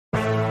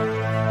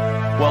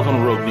Welcome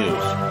to Rogue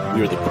News.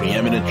 We are the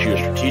preeminent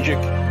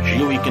geostrategic,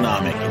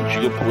 geoeconomic, and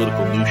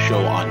geopolitical news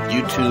show on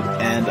YouTube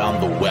and on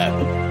the web.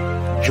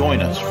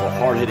 Join us for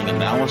hard-hitting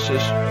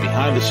analysis,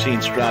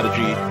 behind-the-scenes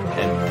strategy,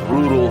 and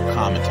brutal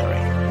commentary.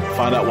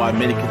 Find out why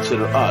many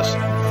consider us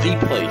the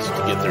place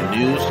to get their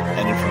news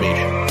and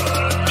information.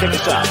 Check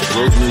us out at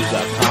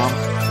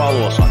roguenews.com.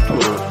 Follow us on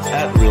Twitter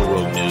at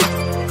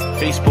RealRogueNews,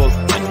 Facebook,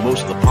 and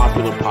most of the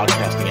popular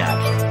podcasting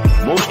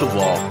apps. Most of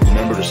all,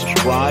 remember to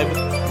subscribe,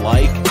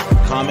 like,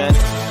 comment,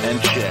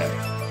 and share.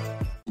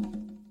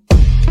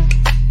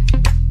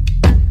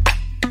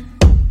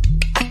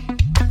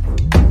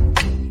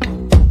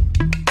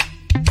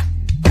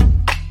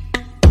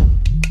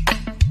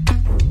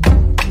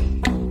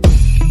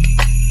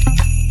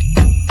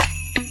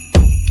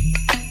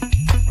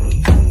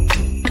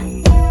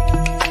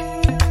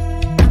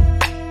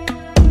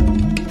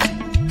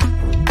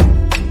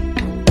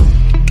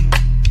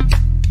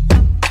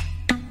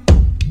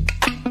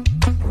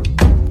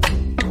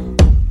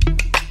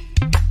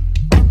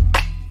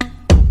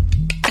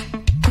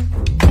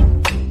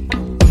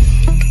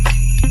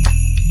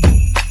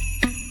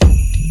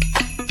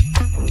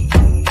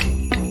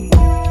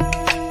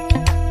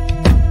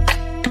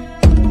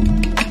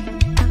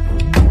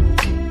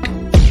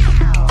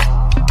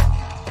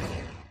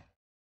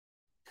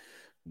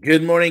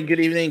 Good morning, good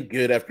evening,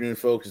 good afternoon,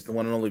 folks. It's the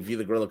one and only V,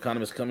 the Guerrilla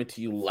Economist, coming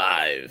to you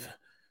live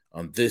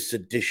on this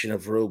edition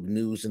of Rogue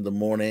News in the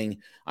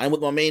Morning. I'm with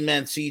my main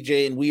man,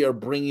 CJ, and we are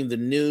bringing the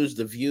news,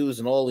 the views,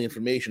 and all the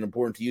information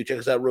important to you. Check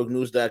us out,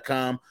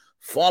 roguenews.com.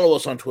 Follow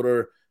us on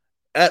Twitter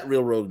at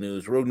Real Rogue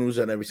News. Rogue News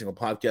on every single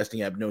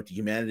podcasting app known to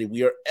humanity.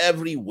 We are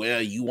everywhere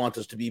you want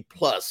us to be,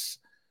 plus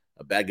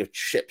a bag of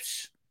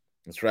chips.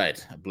 That's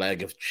right, a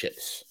bag of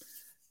chips.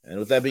 And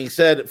with that being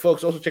said,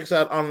 folks, also check us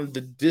out on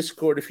the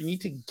Discord. If you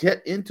need to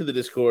get into the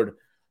Discord,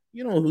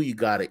 you know who you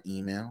got to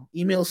email.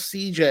 Email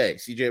CJ at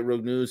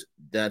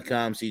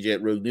roguenews.com, CJ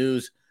at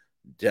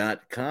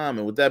roguenews.com.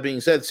 And with that being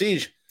said,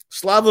 Siege,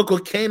 Slava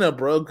Kokena,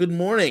 bro, good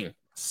morning.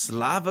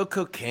 Slava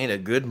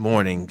Kokena, good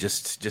morning.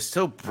 Just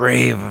so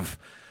brave of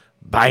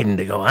Biden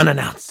to go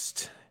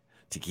unannounced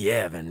to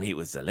Kiev and meet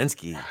with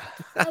Zelensky.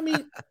 I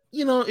mean,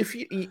 you know, if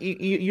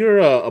you're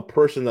a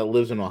person that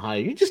lives in Ohio,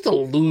 you're just a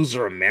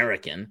loser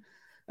American.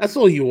 That's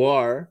all you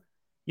are.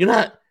 You're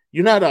not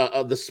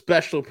the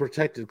special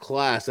protected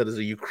class that is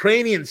a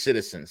Ukrainian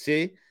citizen.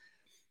 See,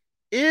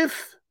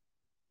 if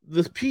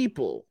the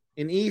people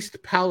in East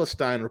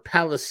Palestine or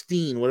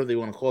Palestine, whatever they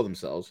want to call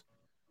themselves,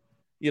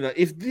 you know,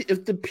 if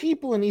the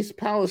people in East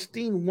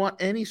Palestine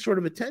want any sort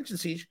of attention,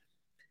 Siege,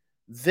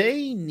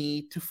 they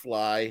need to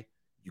fly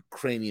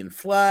Ukrainian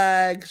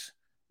flags.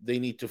 They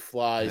need to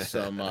fly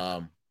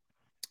some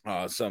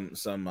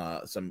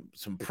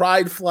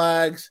pride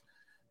flags.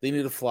 They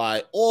need to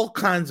fly all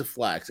kinds of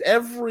flags.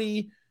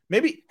 Maybe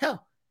the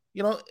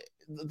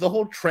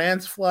whole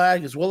trans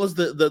flag, as well as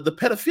the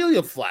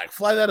pedophilia flag.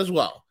 Fly that as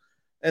well.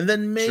 And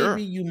then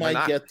maybe you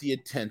might get the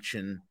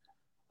attention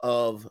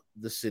of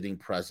the sitting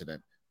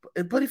president.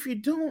 But if you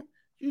don't,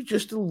 you're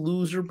just a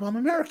loser bum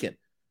American.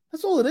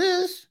 That's all it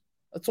is.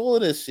 That's all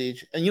it is,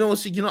 Siege. And you know what,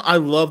 Siege? You know, I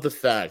love the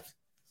fact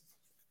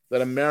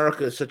that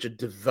America is such a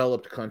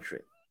developed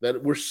country,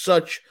 that we're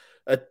such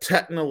a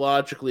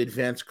technologically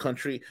advanced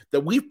country, that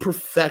we've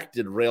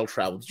perfected rail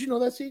travel. Did you know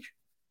that, Siege?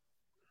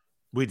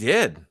 We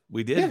did,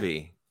 yeah.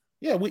 V.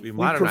 Yeah, we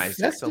modernized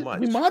it so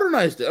much. We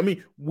modernized it. I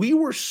mean, we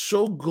were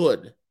so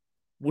good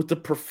with the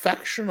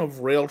perfection of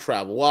rail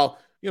travel. While,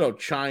 you know,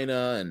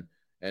 China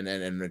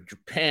and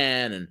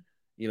Japan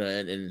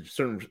and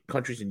certain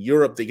countries in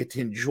Europe, they get to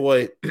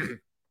enjoy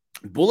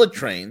bullet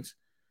trains,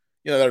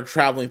 you know, that are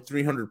traveling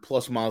 300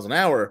 plus miles an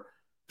hour.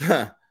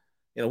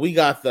 You know, we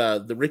got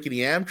the rickety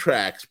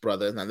Amtraks,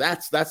 brother. Now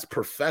that's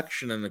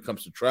perfection when it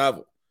comes to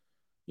travel.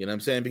 You know what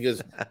I'm saying?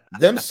 Because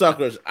them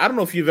suckers, I don't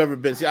know if you've ever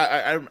been. See,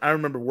 I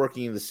remember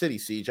working in the city,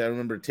 Siege. I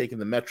remember taking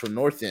the Metro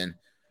North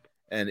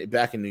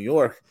back in New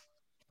York.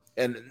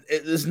 And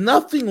there's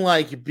nothing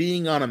like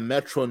being on a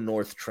Metro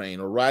North train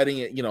or riding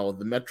it, you know,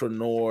 the Metro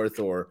North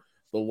or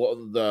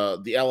the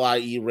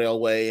LIE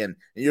railway, and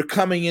you're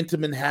coming into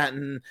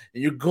Manhattan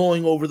and you're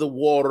going over the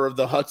water of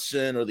the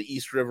Hudson or the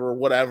East River or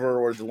whatever,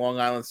 or the Long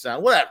Island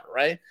Sound, whatever,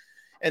 right?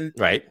 And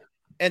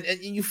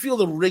you feel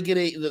the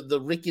rickety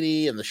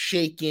and the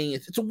shaking.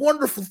 It's a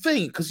wonderful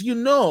thing because you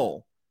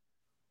know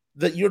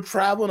that you're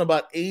traveling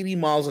about 80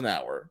 miles an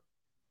hour,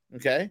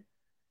 okay?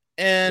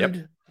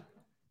 And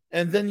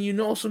then you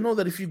also know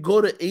that if you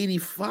go to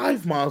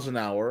 85 miles an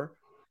hour,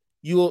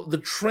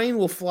 the train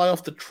will fly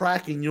off the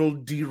track and you'll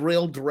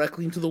derail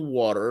directly into the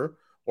water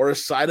or a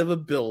side of a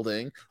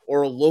building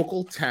or a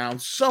local town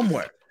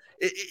somewhere.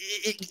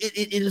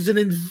 It is an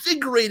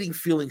invigorating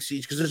feeling,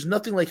 Siege, because there's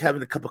nothing like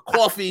having a cup of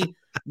coffee,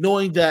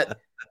 knowing that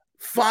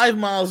 5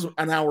 miles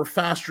an hour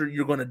faster,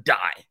 you're going to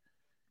die.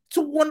 It's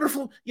a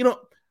wonderful, you know,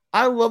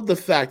 I love the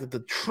fact that the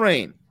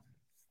train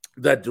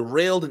that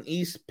derailed in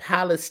East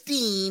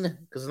Palestine,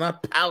 because it's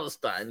not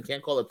Palestine, you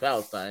can't call it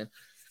Palestine.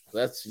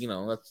 That's, you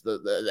know, that's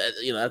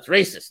that's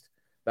racist.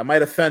 that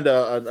might offend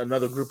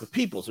another group of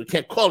people. So we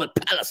can't call it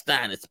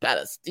Palestine. It's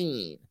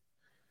Palestine,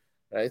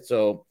 right?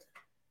 So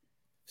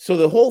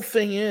the whole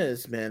thing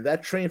is, man,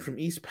 that train from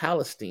East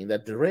Palestine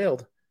that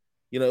derailed,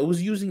 it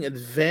was using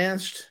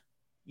advanced,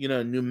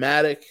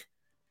 pneumatic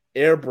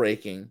air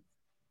braking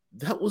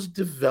that was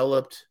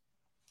developed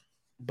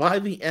by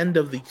the end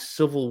of the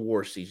Civil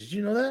War siege. Did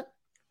you know that?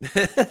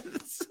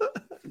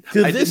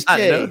 I did not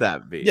know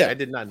that, B. Yeah, I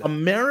did not know.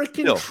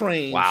 American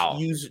trains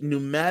use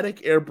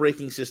pneumatic air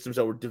braking systems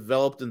that were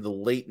developed in the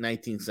late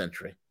 19th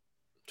century.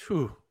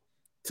 True.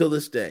 Till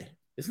this day.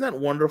 Isn't that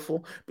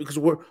wonderful? Because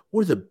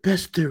we're the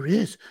best there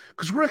is.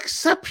 Because we're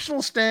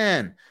exceptional,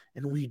 Stan.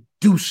 And we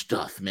do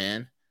stuff,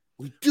 man.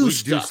 We do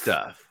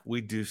stuff.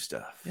 We do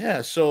stuff.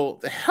 Yeah, so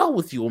the hell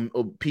with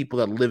you people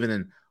that live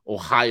in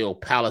Ohio,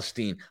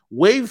 Palestine.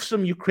 Wave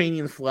some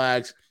Ukrainian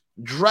flags.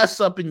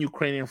 Dress up in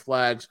Ukrainian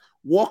flags.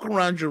 Walk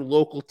around your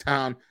local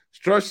town.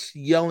 Start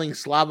yelling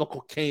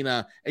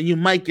Slavokokena, and you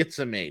might get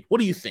some aid. What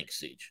do you think,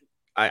 Siege?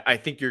 I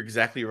think you're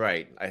exactly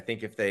right. I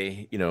think if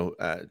they,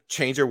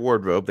 change their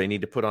wardrobe, they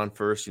need to put on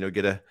first,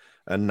 get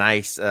a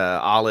nice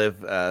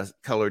olive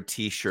colored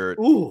T-shirt.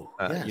 Ooh,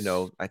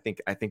 yes. I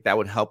think that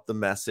would help the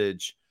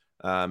message.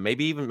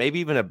 Maybe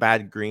even a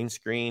bad green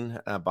screen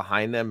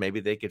behind them.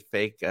 Maybe they could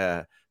fake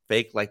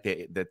like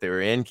that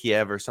they're in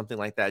Kiev or something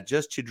like that,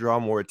 just to draw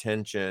more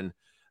attention,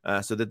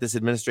 so that this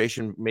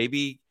administration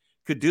maybe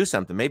could do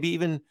something. Maybe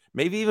even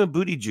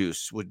Booty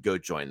Juice would go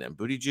join them.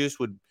 Booty Juice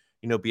would,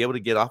 be able to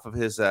get off of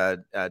his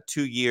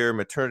 2-year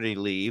maternity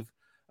leave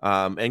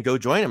and go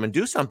join him and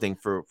do something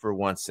for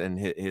once in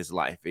his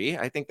life.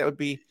 I think that would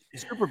be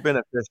super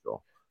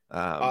beneficial.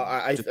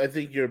 I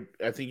think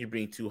you're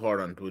being too hard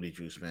on Booty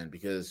Juice, man,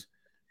 because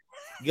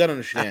you got to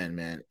understand,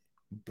 man,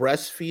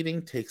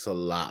 breastfeeding takes a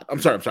lot.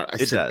 I'm sorry. I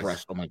said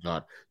breast. Oh my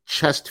God.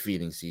 Chest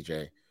feeding,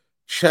 CJ.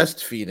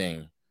 Chest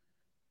feeding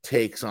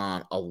takes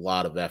on a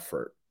lot of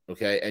effort.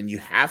 Okay. And you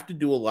have to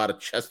do a lot of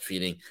chest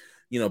feeding.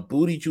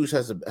 Booty Juice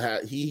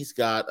he's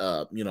got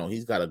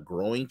a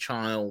growing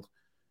child,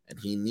 and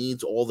he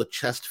needs all the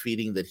chest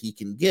feeding that he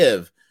can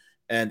give.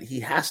 And he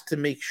has to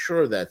make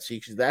sure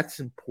that's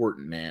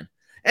important, man.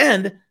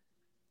 And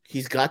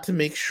he's got to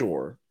make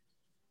sure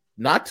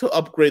not to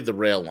upgrade the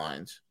rail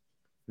lines,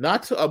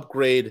 not to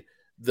upgrade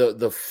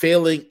the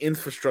failing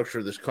infrastructure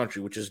of this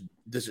country, which is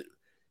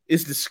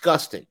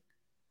disgusting.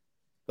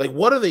 Like,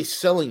 what are they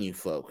selling you,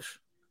 folks?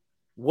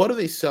 What are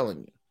they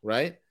selling you,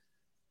 right?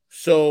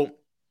 So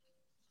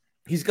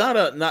he's got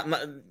to not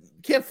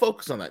can't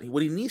focus on that.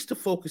 What he needs to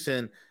focus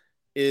in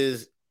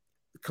is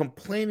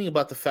complaining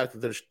about the fact that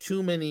there's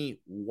too many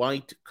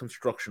white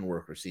construction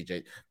workers,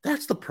 CJ.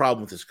 That's the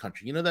problem with this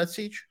country. You know that,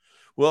 CJ?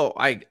 Well,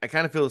 I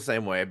kind of feel the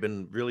same way. I've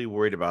been really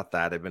worried about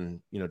that. I've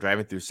been,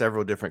 driving through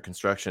several different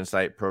construction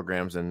site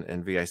programs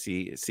and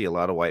VIC, see a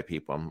lot of white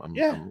people.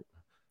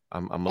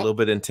 I'm a little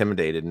bit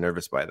intimidated and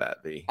nervous by that.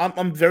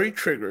 I'm very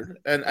triggered,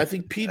 and I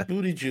think Pete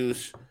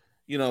Buttigieg,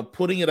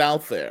 putting it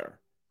out there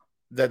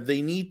that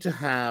they need to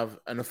have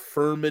an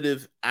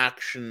affirmative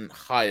action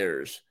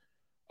hires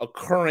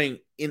occurring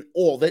in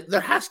all. There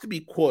has to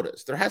be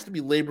quotas. There has to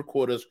be labor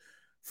quotas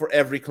for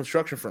every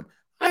construction firm.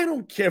 I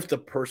don't care if the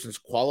person's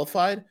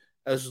qualified,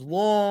 as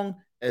long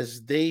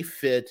as they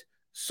fit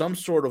some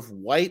sort of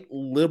white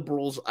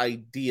liberals'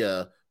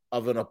 idea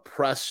of an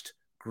oppressed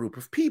group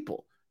of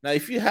people. Now,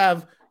 if you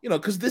have,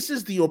 because this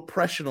is the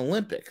oppression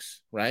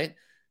Olympics, right?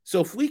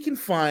 So if we can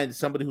find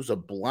somebody who's a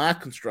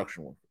black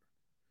construction worker,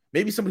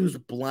 maybe somebody who's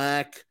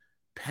black,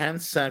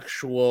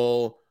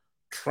 pansexual,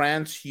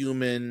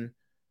 transhuman,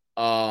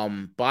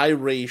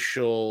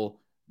 biracial,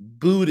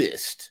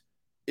 Buddhist,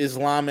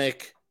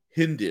 Islamic,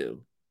 Hindu,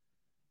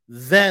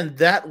 then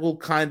that will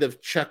kind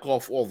of check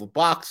off all the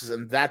boxes,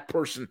 and that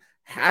person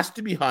has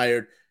to be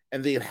hired,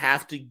 and they'd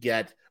have to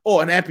get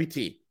an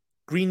amputee.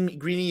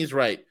 Greenie is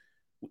right.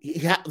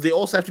 They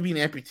also have to be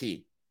an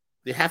amputee.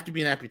 They have to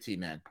be an amputee,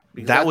 man.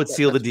 That would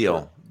seal the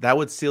deal. That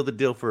would seal the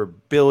deal for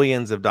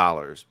billions of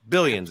dollars.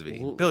 Billions.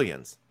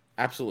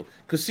 Absolutely.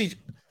 Because see,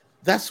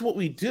 that's what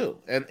we do.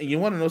 And you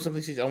want to know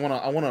something, CJ?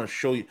 I want to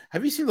show you.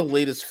 Have you seen the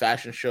latest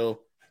fashion show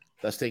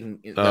that's taking?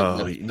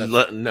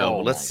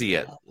 Let's see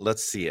it.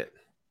 Let's see it.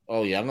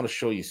 Oh yeah, I'm going to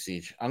show you,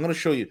 Siege. I'm going to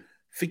show you.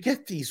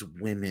 Forget these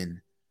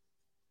women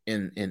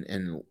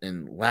in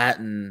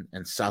Latin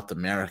and South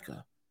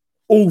America.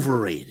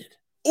 Overrated.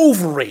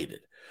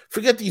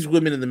 Forget these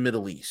women in the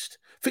Middle East.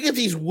 Forget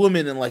these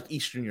women in like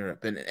Eastern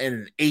Europe and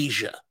in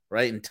Asia,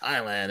 right? In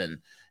Thailand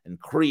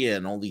and Korea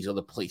and all these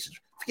other places.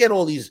 Forget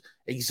all these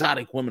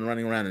exotic women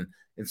running around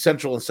in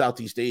Central and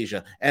Southeast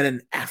Asia and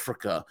in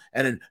Africa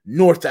and in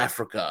North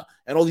Africa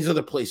and all these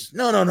other places.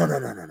 No.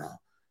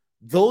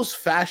 Those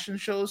fashion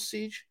shows,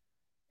 Siege,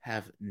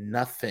 have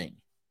nothing.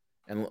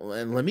 And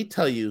let me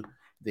tell you,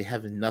 they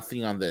have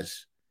nothing on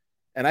this.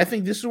 And I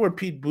think this is where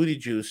Pete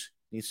Buttigieg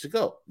needs to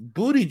go.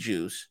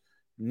 Buttigieg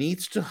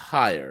needs to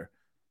hire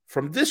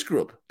from this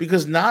group,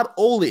 because not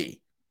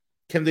only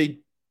can they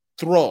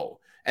throw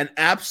an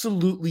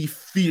absolutely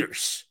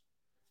fierce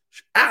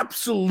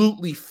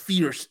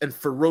and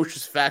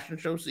ferocious fashion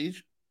show,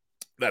 Siege,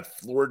 that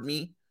floored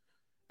me.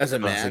 as a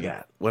What else they man.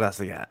 got? What else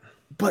they got?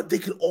 But they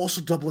could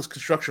also double as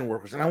construction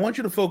workers. And I want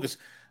you to focus.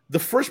 The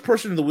first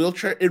person in the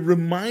wheelchair, it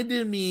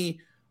reminded me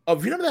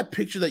of, you know that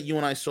picture that you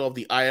and I saw of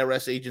the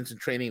IRS agents in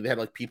training? They had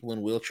like people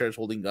in wheelchairs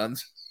holding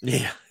guns.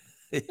 Yeah.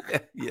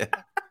 Yeah.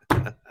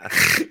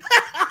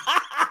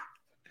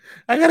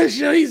 I gotta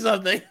show you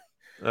something.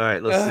 All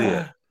right, let's see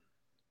it.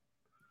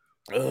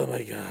 Oh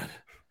my god.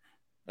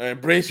 All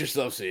right, brace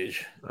yourself,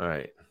 Siege. All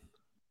right.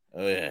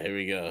 Oh yeah, here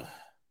we go.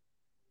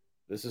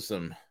 This is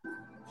some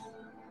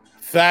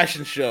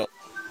fashion show.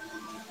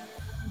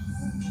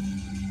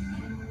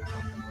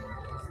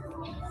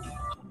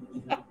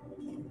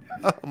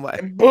 Oh my.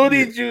 And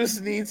Booty Juice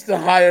needs to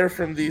hire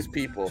from these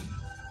people.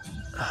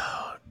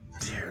 Oh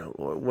dear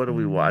Lord, what are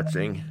we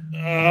watching?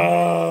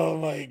 Oh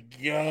my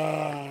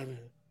god.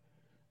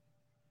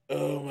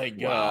 Oh my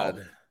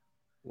god.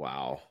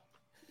 Wow.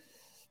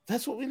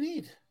 That's what we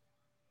need.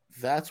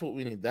 That's what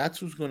we need. That's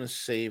who's going to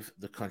save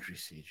the country,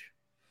 Siege.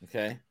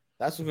 Okay?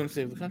 That's who's going to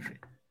save the country.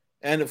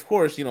 And of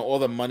course, you know, all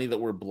the money that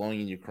we're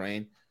blowing in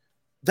Ukraine,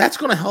 that's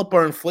going to help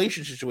our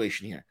inflation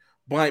situation here.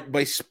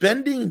 By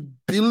spending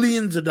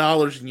billions of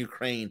dollars in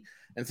Ukraine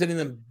and sending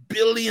them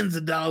billions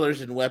of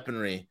dollars in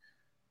weaponry,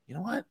 you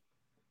know what?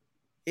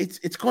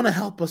 It's going to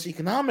help us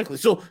economically.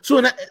 Siege,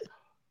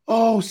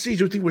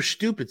 I think we're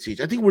stupid, Siege.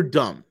 I think we're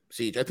dumb,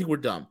 Siege. I think we're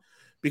dumb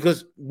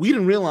because we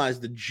didn't realize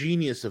the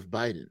genius of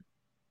Biden.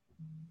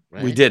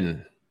 Right? We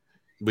didn't.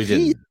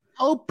 He's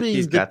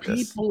helping the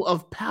people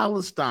of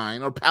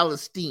Palestine or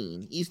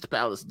Palestine, East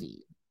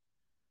Palestine,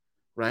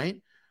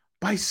 right?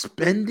 By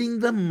spending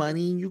the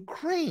money in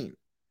Ukraine.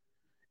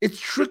 It's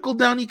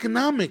trickle-down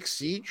economics,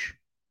 Siege.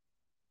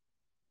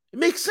 It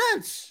makes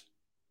sense.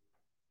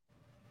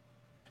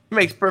 It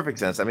makes perfect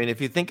sense. I mean, if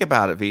you think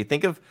about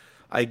it,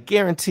 I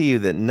guarantee you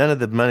that none of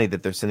the money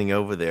that they're sending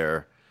over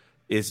there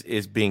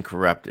is being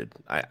corrupted.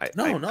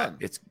 None.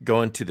 It's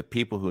going to the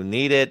people who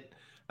need it.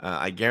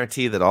 I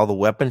guarantee that all the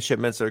weapon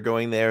shipments that are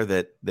going there,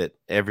 that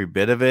every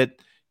bit of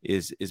it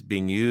is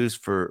being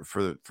used for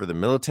the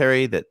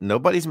military. That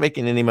nobody's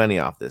making any money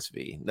off this.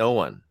 No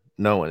one.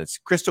 It's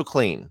crystal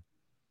clean.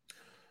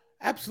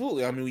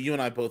 Absolutely. I mean, you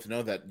and I both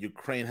know that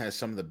Ukraine has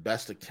some of the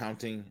best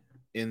accounting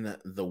in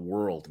the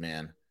world,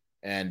 man.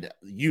 And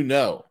you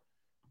know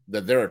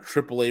that they're a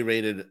AAA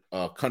rated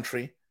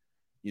country.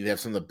 They have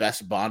some of the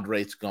best bond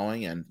rates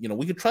going, and you know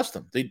we can trust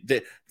them.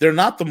 They're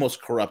not the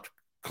most corrupt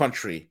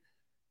country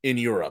in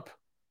Europe,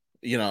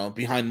 you know,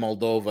 behind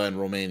Moldova and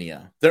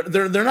Romania.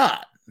 They're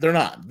not.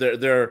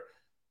 They're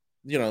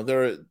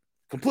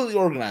completely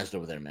organized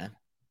over there, man.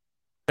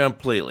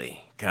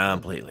 Completely.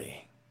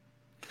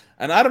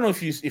 And I don't know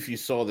if you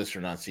saw this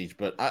or not, Siege,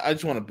 but I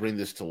just want to bring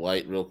this to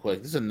light real quick.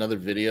 This is another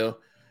video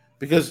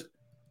because,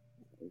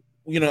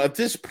 you know, at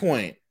this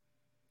point,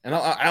 and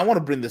I want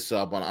to bring this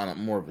up on a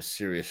more of a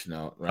serious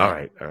note,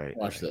 right? All right.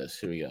 Watch this.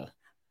 Here we go.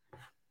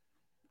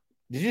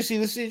 Did you see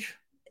this, Siege?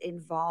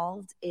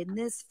 Involved in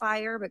this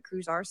fire, but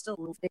crews are still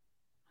moving.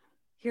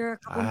 Here are a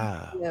couple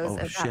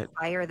videos of that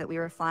fire that we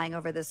were flying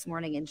over this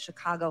morning in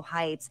Chicago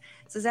Heights.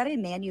 So is that a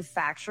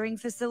manufacturing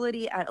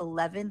facility at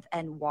 11th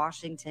and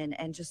Washington?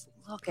 And just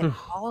look at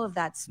all of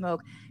that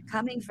smoke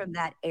coming from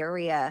that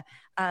area.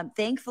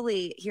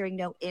 Thankfully, hearing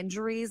no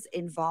injuries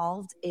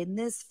involved in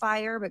this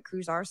fire, but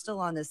crews are still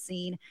on the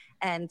scene.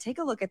 And take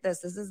a look at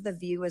this. This is the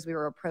view as we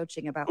were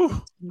approaching about 15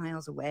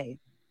 miles away.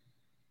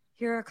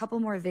 Here are a couple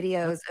more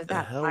videos of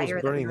that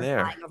fire that we were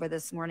flying over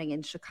this morning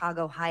in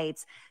Chicago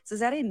Heights. So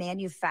is that a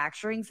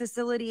manufacturing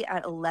facility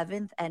at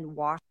 11th and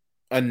Washington?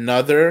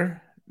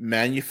 Another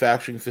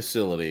manufacturing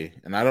facility,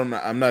 and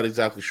I'm not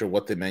exactly sure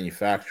what they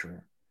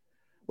manufacture,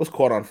 was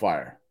caught on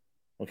fire.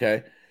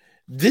 Okay.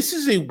 This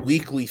is a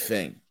weekly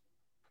thing.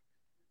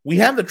 We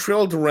had the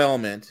trail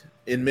derailment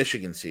in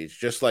Michigan, Siege,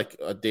 just like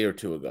a day or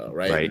two ago,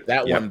 right?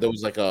 That one, there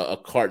was like a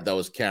cart that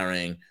was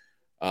carrying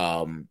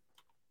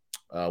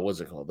what's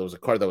it called? There was a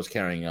car that was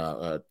carrying,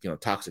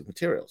 toxic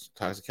materials,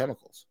 toxic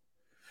chemicals.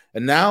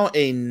 And now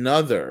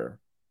another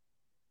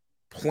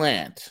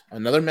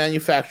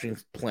manufacturing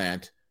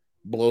plant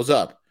blows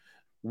up.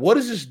 What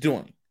is this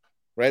doing?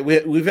 Right?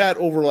 We've had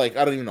over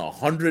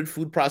 100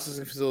 food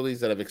processing facilities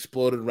that have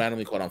exploded,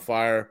 randomly caught on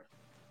fire.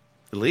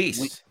 At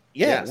least.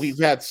 We've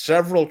had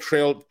several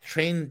train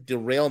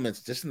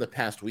derailments just in the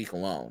past week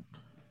alone.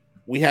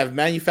 We have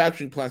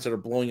manufacturing plants that are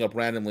blowing up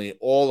randomly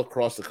all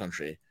across the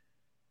country.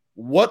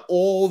 What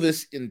all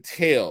this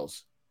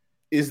entails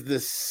is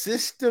the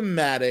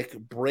systematic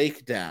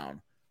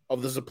breakdown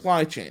of the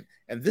supply chain.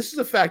 And this is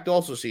a fact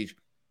also, Siege.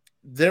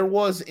 There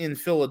was in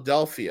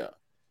Philadelphia,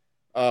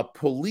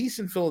 police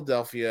in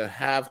Philadelphia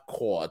have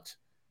caught,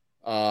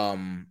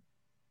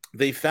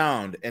 they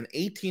found an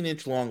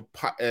 18-inch long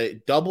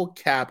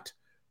double-capped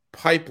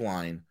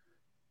pipeline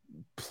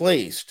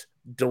placed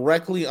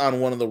directly on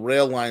one of the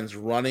rail lines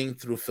running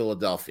through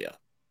Philadelphia.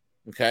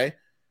 Okay?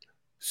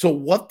 So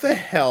what the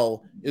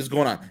hell is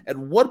going on? At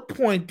what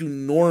point do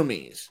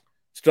normies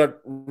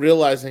start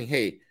realizing,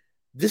 hey,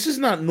 this is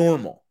not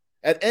normal?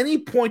 At any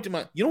point in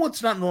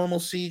what's not normal,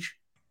 Siege?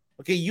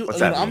 Okay,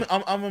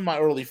 I'm in my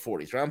early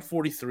 40s, right? I'm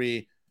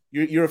 43.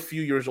 You're a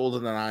few years older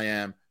than I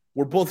am.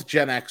 We're both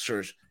Gen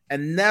Xers,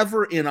 and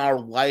never in our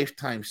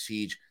lifetime,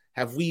 Siege,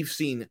 have we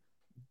seen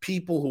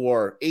people who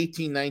are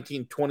 18,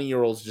 19,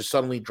 20-year-olds just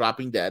suddenly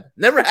dropping dead.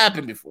 Never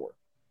happened before,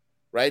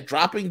 right?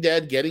 Dropping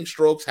dead, getting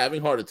strokes,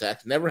 having heart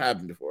attacks. Never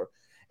happened before.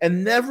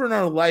 And never in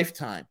our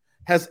lifetime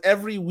has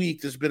every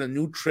week there's been a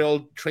new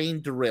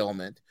train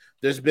derailment.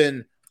 There's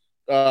been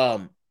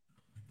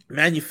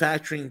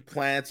manufacturing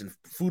plants and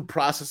food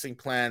processing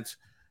plants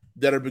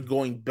that have been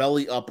going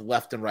belly up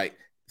left and right.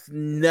 It's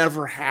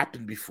never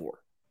happened before.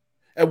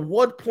 At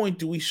what point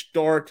do we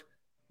start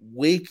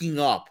waking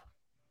up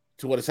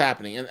to what is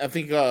happening? And I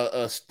think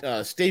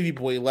Stavey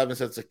Boy 11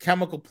 says it's a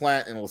chemical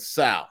plant in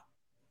LaSalle.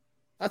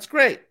 That's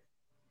great.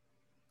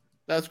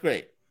 That's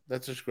great.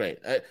 That's just great.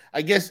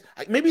 I guess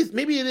maybe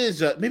it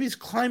is. Maybe it's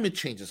climate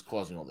change is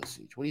causing all this,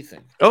 Siege. What do you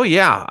think? Oh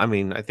yeah, I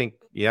mean, I think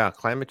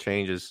climate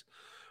change is,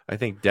 I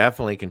think,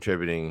 definitely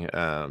contributing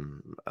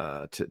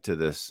to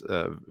this.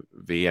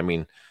 V. I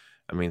mean,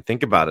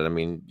 think about it. I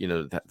mean,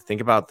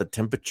 think about the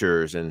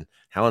temperatures and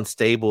how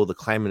unstable the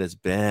climate has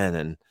been,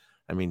 and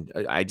I mean,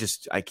 I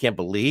can't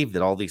believe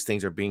that all these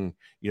things are being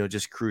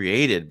just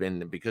created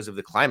and because of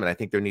the climate. I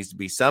think there needs to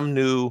be some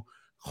new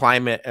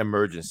climate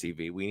emergency.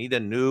 V. We need a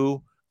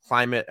new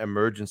climate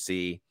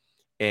emergency,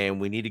 and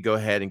we need to go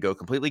ahead and go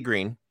completely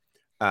green.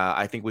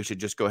 I think we should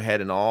just go ahead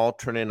and all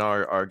turn in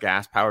our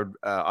gas-powered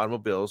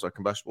automobiles, our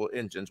combustible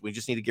engines. We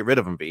just need to get rid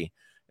of them, V.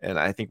 And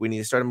I think we need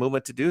to start a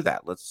movement to do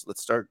that. Let's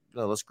start.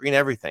 Let's green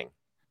everything.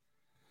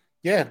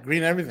 Yeah,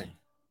 green everything.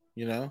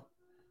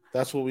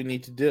 That's what we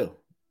need to do.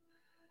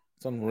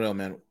 It's unreal,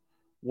 man.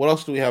 What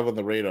else do we have on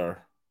the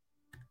radar?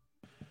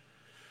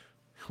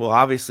 Well,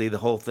 obviously, the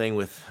whole thing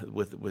with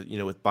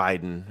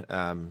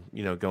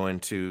Biden, going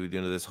to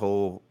this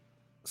whole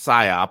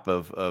psyop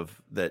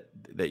of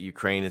that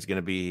Ukraine is going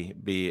to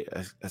be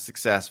a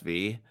success,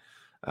 V.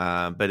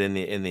 But in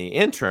the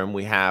interim,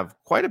 we have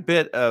quite a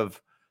bit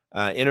of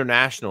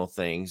international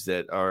things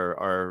that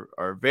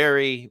are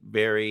very,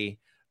 very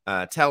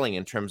telling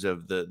in terms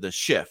of the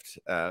shift,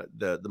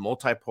 the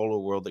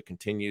multipolar world that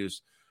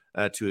continues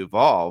to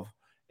evolve.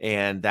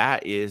 And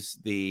that is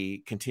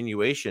the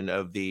continuation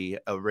of the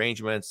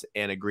arrangements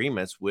and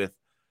agreements with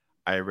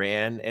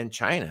Iran and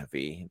China,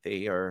 V.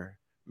 They are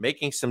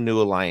making some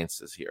new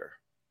alliances here.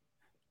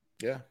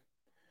 Yeah.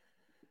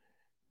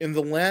 In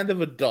the land of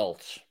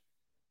adults,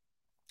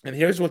 and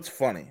here's what's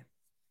funny.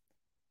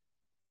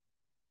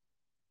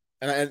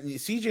 And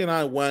CJ and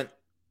I went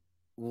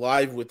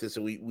live with this,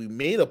 and we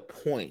made a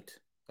point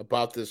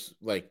about this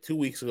like 2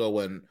 weeks ago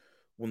when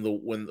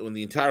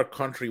the entire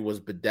country was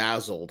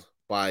bedazzled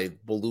by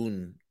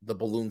the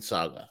balloon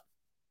saga.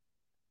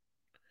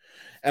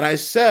 And I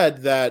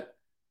said that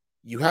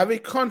you have a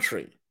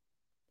country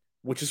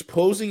which is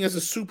posing as a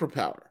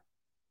superpower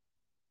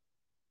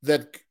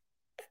that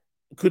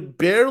could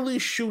barely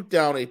shoot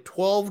down a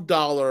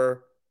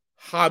 $12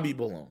 hobby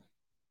balloon.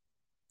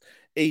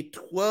 A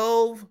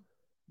 $12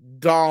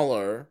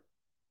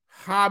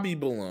 hobby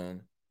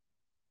balloon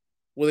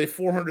with a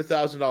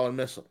 $400,000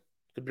 missile.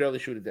 Could barely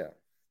shoot it down.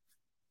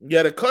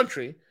 Yet a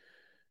country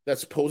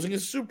that's posing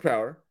as a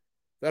superpower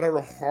that had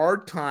a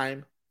hard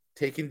time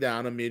taking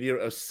down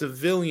a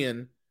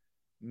civilian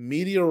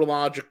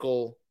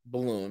meteorological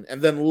balloon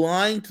and then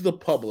lying to the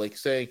public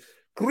saying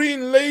green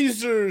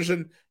lasers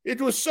and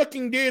it was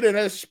sucking data and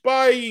has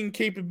spying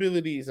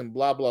capabilities and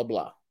blah, blah,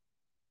 blah.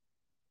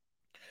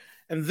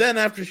 And then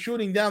after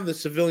shooting down the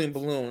civilian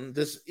balloon,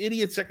 this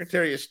idiot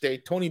Secretary of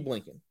State, Tony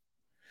Blinken,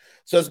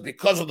 says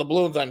because of the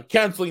balloons, I'm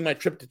canceling my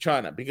trip to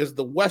China because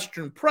the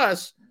Western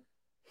press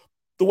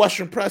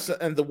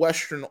and the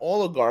Western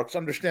oligarchs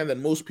understand that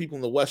most people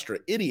in the West are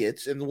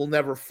idiots and will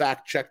never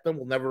fact check them,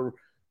 will never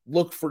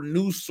look for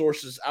news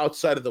sources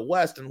outside of the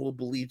West, and will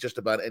believe just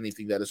about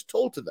anything that is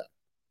told to them.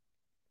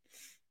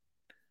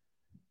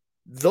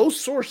 Those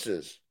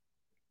sources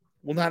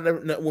will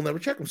never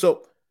check them.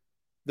 So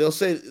they'll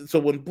say, so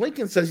when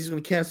Blinken says he's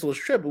going to cancel his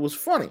trip, it was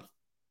funny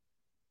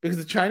because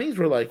the Chinese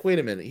were like, wait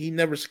a minute, he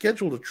never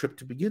scheduled a trip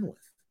to begin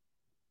with.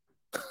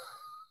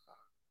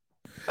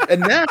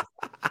 And now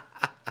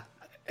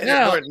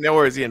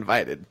nowhere is he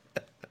invited.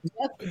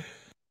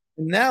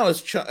 Now,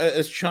 as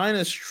China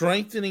is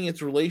strengthening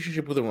its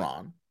relationship with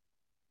Iran,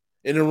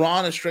 and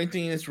Iran is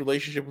strengthening its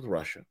relationship with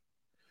Russia,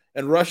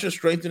 and Russia is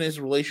strengthening its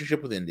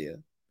relationship with India,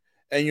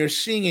 and you're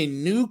seeing a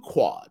new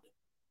quad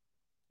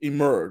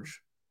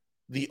emerge,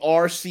 the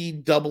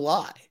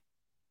RCII,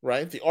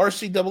 right? The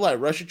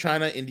RCII, Russia,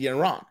 China, India,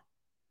 Iran.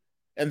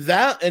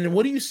 And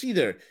what do you see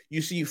there?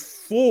 You see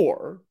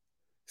 4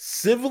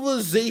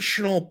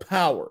 civilizational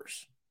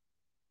powers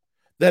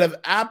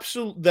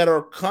that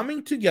are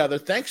coming together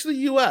thanks to the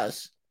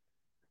U.S.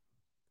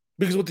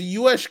 Because what the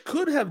U.S.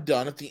 could have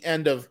done at the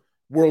end of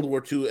World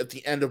War II, at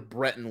the end of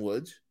Bretton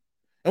Woods,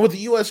 and what the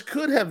U.S.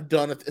 could have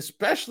done,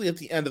 especially at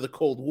the end of the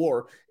Cold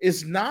War,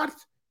 is not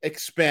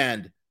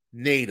expand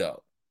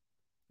NATO,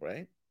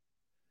 right?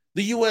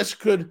 The U.S.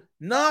 could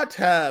not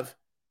have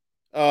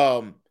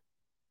weaponized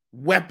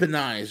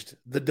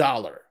the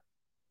dollar.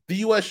 The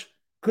U.S.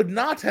 could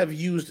not have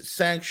used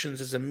sanctions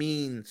as a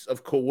means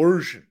of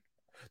coercion.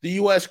 The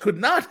U.S. could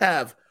not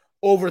have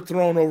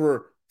overthrown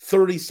over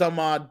 30 some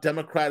odd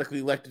democratically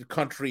elected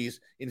countries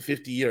in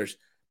 50 years.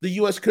 The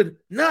U.S. could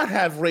not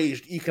have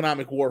waged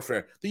economic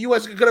warfare. The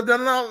U.S. could have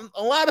done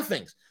a lot of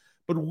things.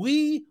 But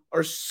we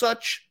are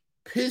such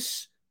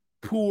piss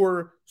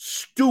poor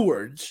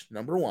stewards,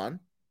 number one.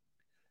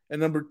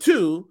 And number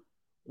two,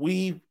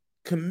 we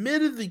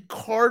committed the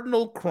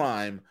cardinal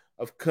crime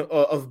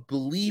of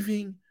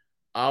believing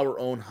our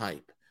own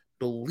hype,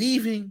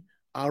 believing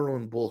our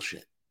own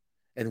bullshit.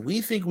 And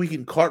we think we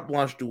can carte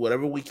blanche do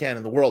whatever we can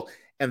in the world.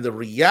 And the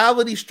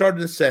reality started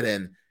to set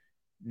in.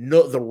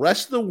 No, the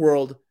rest of the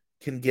world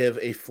can give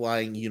a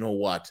flying you know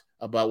what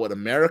about what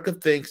America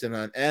thinks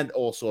and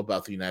also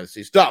about the United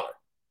States dollar.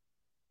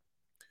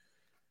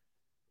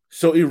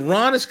 So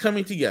Iran is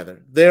coming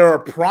together. They are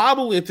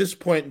probably at this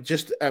point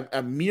just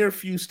a mere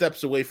few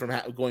steps away from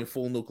going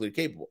full nuclear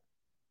capable,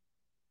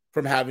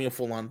 from having a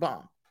full-on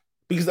bomb.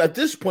 Because at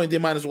this point, they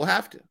might as well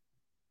have to.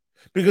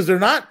 Because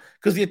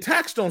the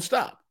attacks don't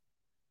stop,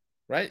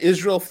 right?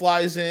 Israel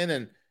flies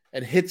in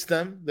and hits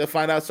them. They'll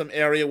find out some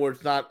area where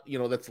it's not,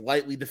 that's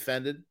lightly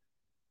defended.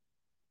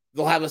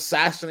 They'll have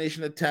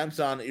assassination attempts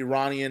on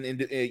Iranian,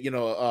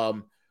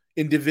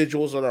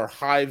 individuals that are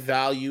high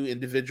value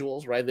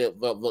individuals, right?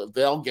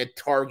 They'll get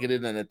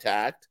targeted and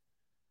attacked,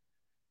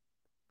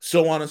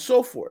 so on and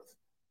so forth.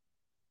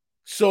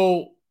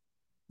 So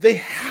they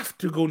have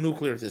to go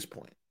nuclear at this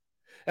point.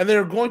 And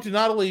they're going to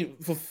not only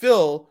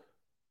fulfill,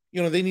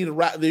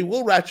 they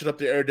will ratchet up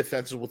their air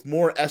defenses with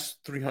more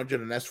S-300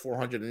 and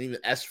S-400 and even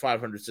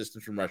S-500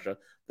 systems from Russia.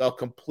 They'll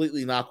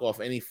completely knock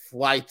off any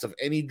flights of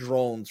any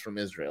drones from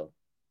Israel.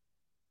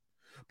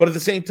 But at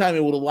the same time,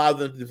 it would allow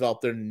them to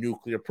develop their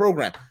nuclear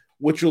program,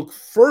 which will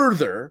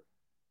further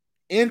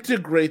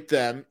integrate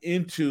them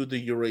into the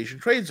Eurasian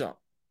trade zone.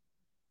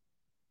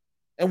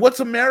 And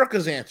what's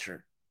America's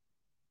answer?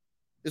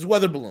 Is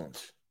weather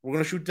balloons. We're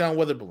going to shoot down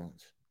weather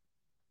balloons.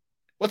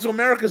 What's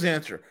America's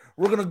answer?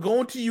 We're going to go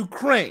into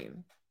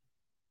Ukraine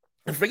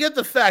and forget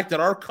the fact that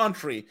our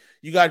country,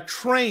 you got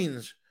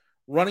trains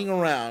running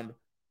around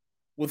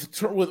with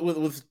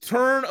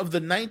turn of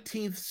the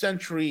 19th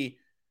century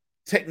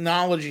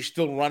technology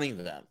still running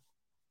them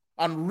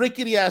on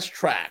rickety ass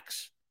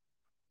tracks,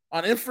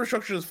 on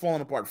infrastructure that's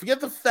falling apart. Forget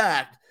the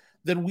fact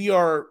that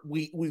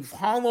we've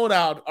hollowed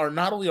out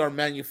not only our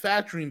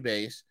manufacturing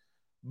base,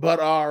 but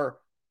our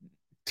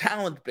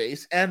talent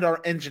base and our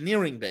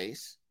engineering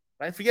base.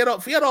 Right? Forget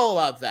all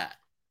about that.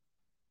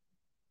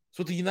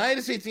 So the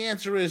United States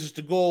answer is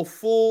to go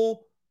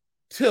full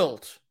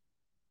tilt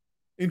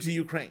into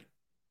Ukraine.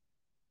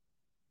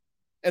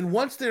 And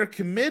once they're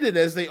committed,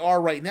 as they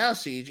are right now,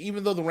 Siege,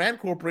 even though the Rand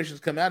corporations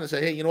come out and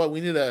say, hey, you know what,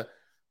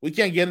 we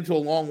can't get into a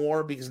long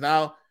war because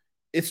now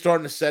it's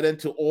starting to set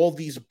into all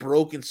these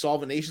broke,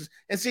 insolvent nations.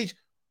 And Siege,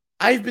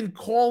 I've been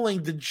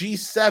calling the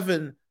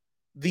G7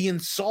 the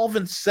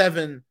insolvent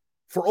seven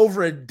for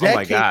over a decade. Oh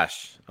my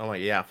gosh. Oh my,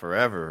 yeah,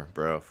 forever,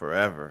 bro,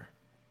 forever.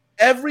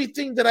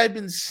 Everything that I've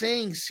been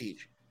saying,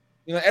 Siege,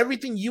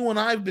 everything you and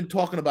I have been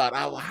talking about,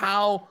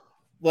 how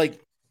many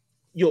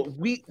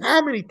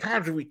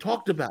times have we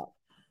talked about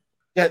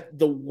that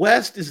the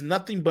West is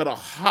nothing but a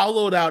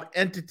hollowed out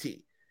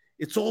entity.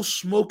 It's all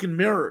smoke and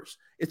mirrors.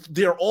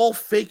 They're all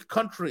fake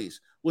countries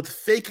with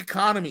fake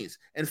economies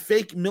and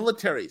fake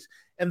militaries.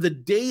 And the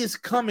day is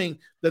coming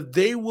that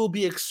they will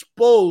be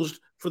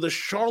exposed for the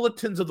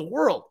charlatans of the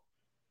world.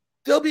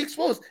 They'll be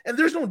exposed. And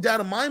there's no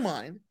doubt in my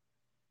mind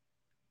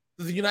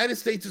that the United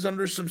States is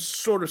under some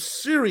sort of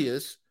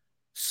serious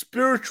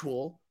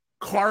spiritual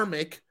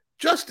karmic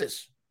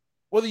justice,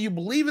 whether you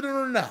believe it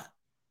or not.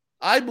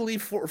 I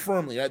believe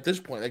firmly at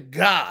this point that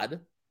God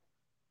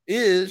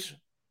is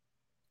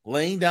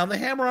laying down the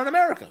hammer on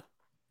America.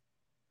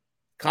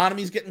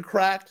 Economy's getting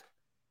cracked.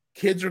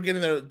 Kids are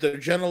getting their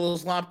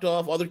genitals lopped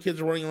off. Other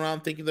kids are running around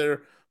thinking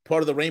they're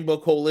part of the Rainbow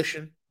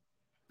Coalition.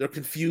 They're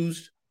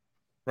confused,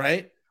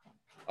 right?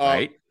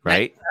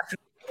 Right.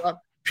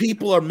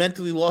 People are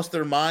mentally lost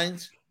their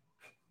minds,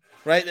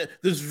 right?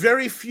 There's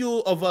very few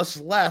of us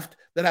left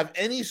that have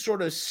any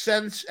sort of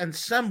sense and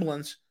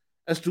semblance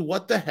as to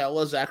what the hell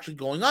is actually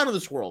going on in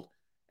this world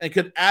and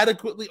could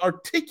adequately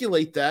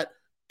articulate that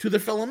to the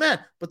fellow man.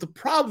 But the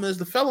problem is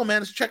the fellow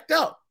man is checked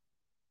out.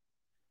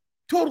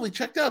 Totally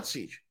checked out,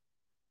 Siege.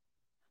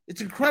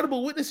 It's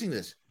incredible witnessing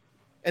this.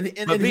 And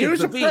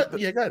here's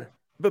yeah, go ahead.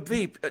 But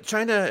Veep,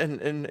 China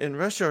and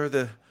Russia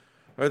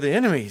are the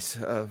enemies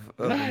of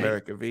right.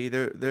 America, V.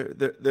 They're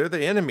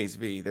the enemies,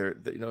 V.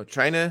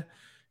 China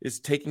is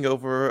taking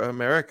over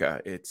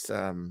America. It's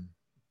I'm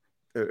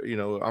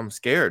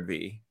scared,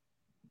 V.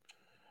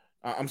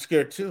 I'm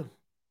scared too. You know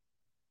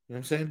what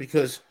I'm saying?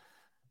 Because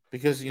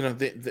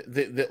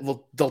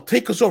they'll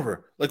take us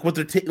over. Like what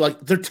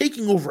they're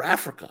taking over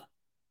Africa.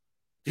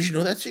 Did you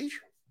know that,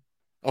 Siege?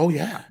 Oh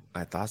yeah.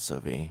 I thought so,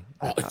 V.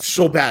 It's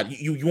so bad.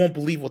 You won't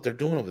believe what they're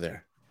doing over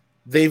there.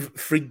 They've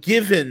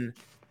forgiven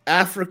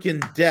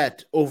African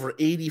debt over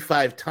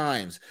 85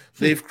 times.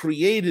 They've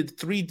created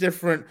 3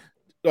 different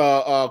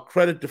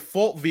credit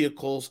default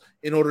vehicles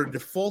in order to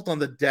default on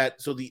the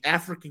debt, so the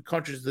African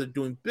countries they're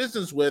doing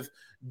business with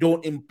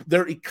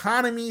their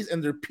economies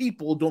and their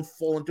people don't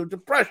fall into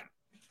depression.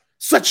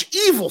 Such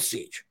evil,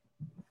 Siege.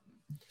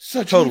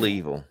 Such totally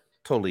evil.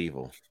 Totally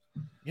evil.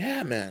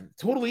 Yeah, man,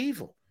 totally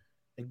evil.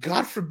 And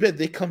God forbid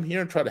they come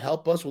here and try to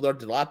help us with our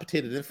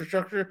dilapidated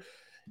infrastructure.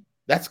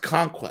 That's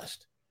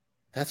conquest.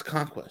 That's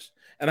conquest.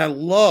 And I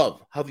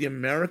love how the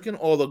American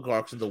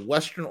oligarchs and the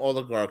Western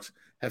oligarchs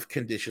have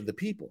conditioned the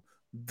people.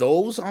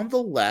 Those on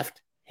the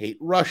left hate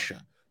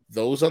Russia.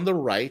 Those on the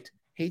right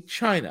hate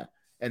China.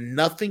 And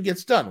nothing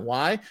gets done.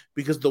 Why?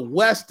 Because the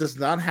West does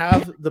not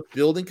have the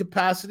building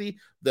capacity,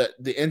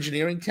 the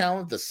engineering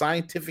talent, the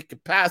scientific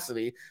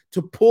capacity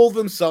to pull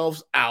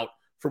themselves out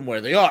from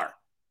where they are.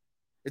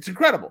 It's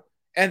incredible.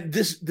 And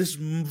this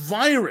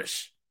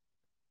virus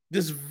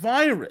is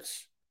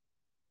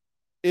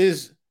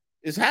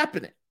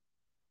happening.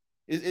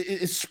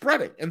 It's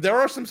spreading. And there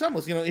are some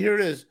semblance. Here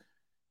it is.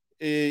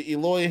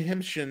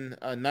 Elohimshin,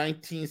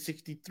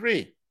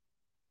 1963.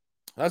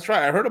 That's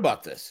right. I heard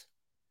about this.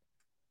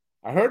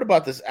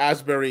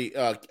 Ashbury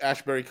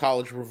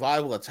College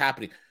revival that's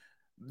happening.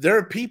 There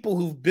are people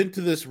who've been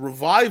to this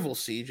revival,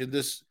 Siege, in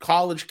this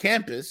college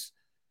campus,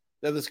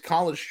 this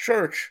college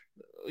church.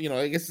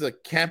 I guess it's a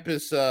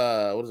campus.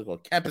 What is it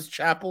called? Campus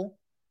chapel,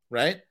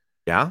 right?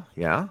 Yeah.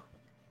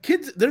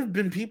 Kids, there have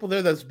been people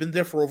there that's been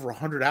there for over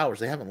 100 hours.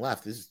 They haven't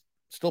left. They're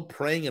still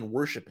praying and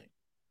worshiping.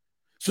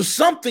 So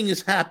something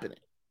is happening,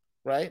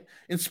 right?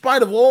 In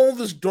spite of all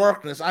this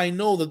darkness, I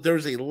know that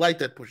there's a light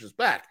that pushes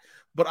back.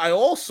 But I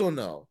also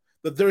know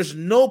that there's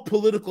no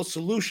political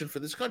solution for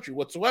this country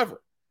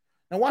whatsoever.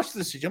 Now watch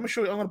this, Siege. I'm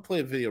going to play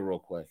a video real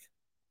quick,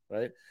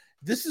 right?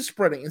 This is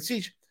spreading. And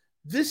Siege,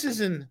 this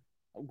is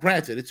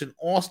granted, it's in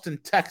Austin,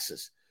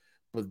 Texas.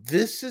 But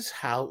this is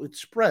how it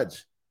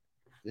spreads.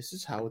 This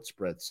is how it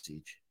spreads,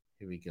 Siege.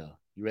 Here we go.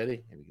 You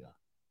ready? Here we go.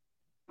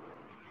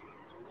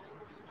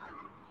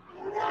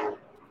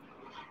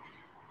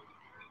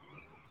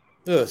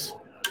 Look at this.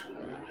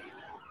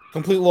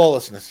 Complete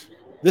lawlessness.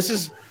 This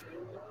is...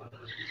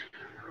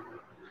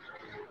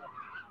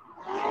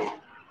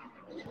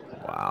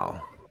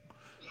 Wow.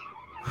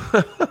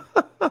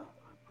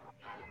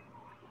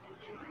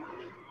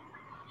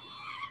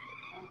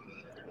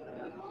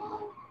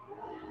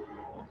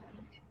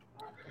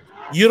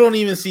 You don't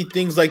even see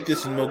things like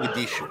this in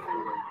Mogadishu.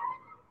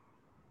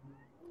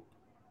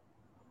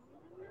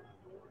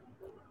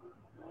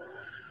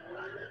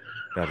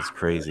 That is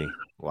crazy.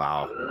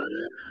 Wow.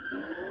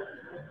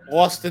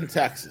 Austin,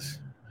 Texas.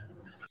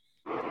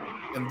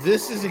 And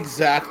this is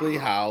exactly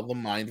how the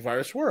mind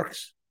virus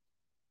works.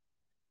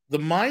 The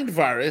mind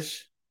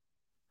virus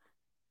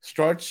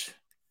starts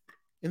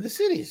in the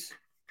cities,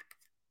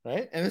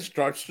 right? And it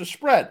starts to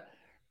spread.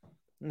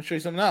 Let me show you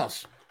something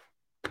else.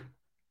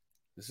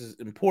 This is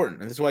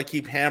important. And this is why I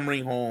keep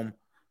hammering home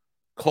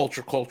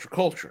culture.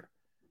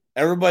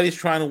 Everybody's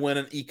trying to win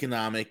an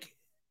economic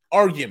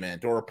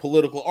argument or a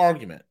political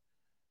argument.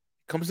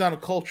 It comes down to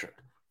culture.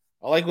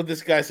 I like what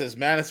this guy says,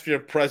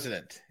 Manosphere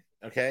president.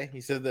 Okay?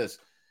 He said this.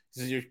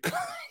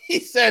 He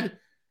said,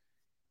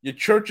 your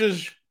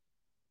churches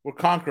were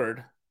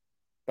conquered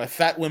by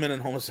fat women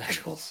and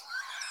homosexuals.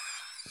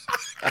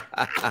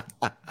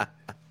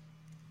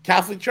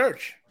 Catholic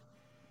Church,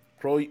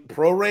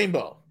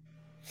 pro-rainbow.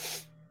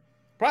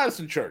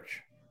 Protestant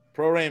Church,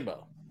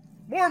 pro-rainbow.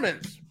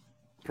 Mormons,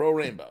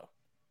 pro-rainbow.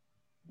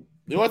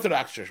 The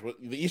Orthodox Church,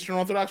 the Eastern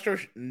Orthodox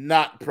Church,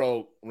 not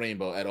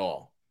pro-rainbow at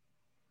all.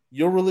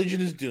 Your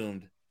religion is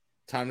doomed.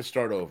 Time to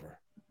start over.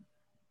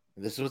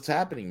 And this is what's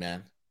happening,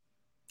 man.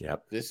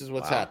 Yep. This is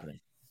what's happening.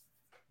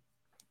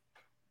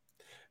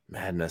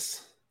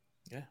 Madness.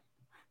 Yeah.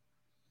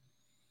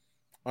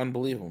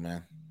 Unbelievable,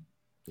 man.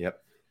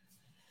 Yep.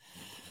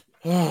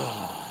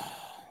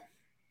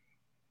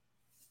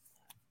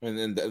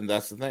 And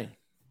that's the thing.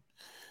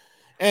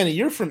 Annie,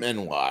 you're from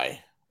NY.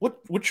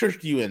 What church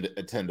do you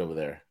attend over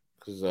there?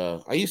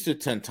 Because I used to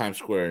attend Times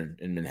Square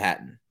in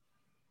Manhattan.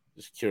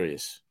 Just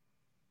curious.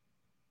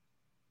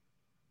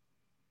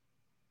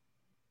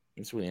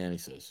 That's what Annie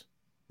says.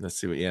 Let's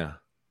see what, yeah.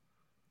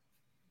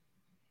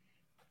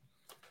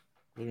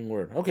 Living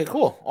Word. Okay,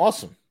 cool.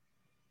 Awesome.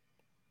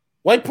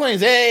 White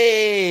Plains.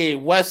 Hey,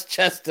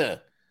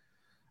 Westchester.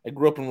 I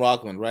grew up in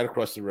Rockland, right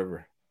across the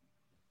river.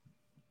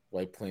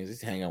 White Plains. I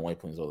used to hang out in White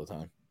Plains all the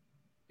time.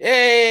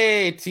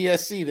 Hey,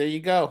 TSC. There you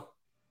go.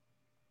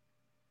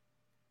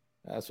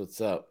 That's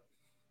what's up.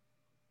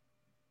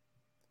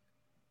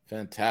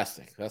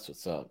 Fantastic. That's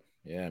what's up.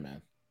 Yeah,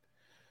 man.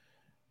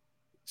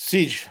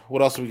 Siege,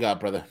 what else we got,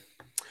 brother?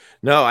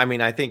 No, I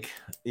mean, I think,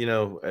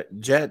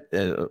 Jet,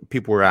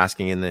 people were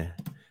asking in the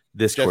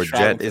Discord,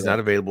 Jet is not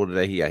available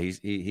today. Yeah,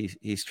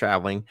 he's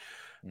traveling.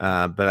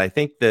 But I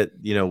think that,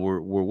 we're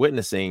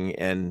witnessing,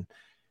 and,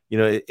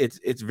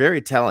 it's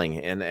very telling.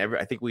 And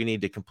I think we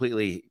need to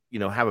completely,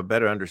 have a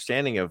better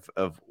understanding of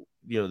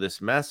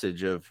this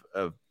message of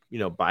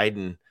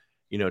Biden,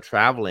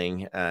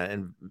 traveling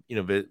and,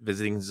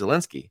 visiting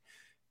Zelensky.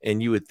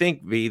 And you would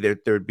think, V,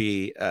 that there'd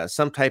be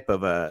some type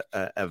of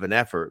an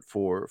effort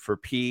for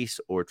peace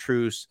or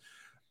truce.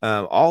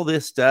 All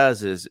this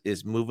does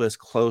is move us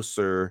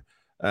closer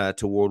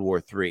to World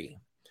War III.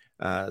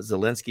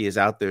 Zelensky is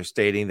out there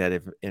stating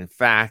that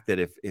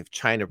if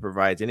China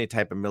provides any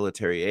type of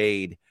military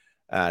aid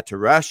to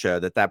Russia,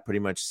 that pretty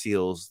much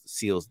seals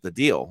the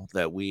deal,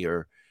 that we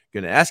are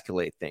going to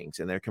escalate things.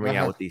 And they're coming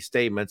out with these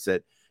statements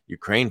that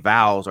Ukraine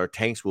vows our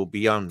tanks will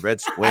be on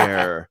Red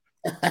Square.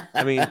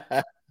 I mean,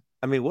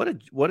 what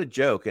a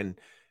joke.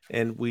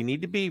 And we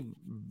need to be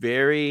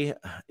very,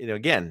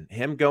 again,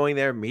 him going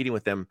there, meeting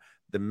with them,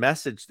 the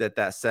message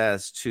that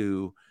says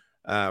to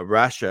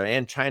Russia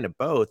and China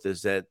both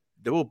is that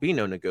there will be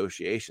no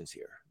negotiations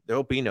here. There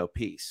will be no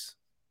peace.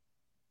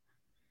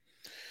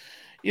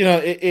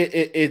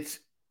 It's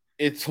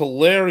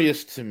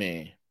hilarious to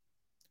me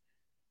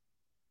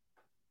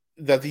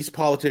that these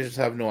politicians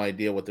have no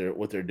idea what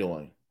they're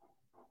doing.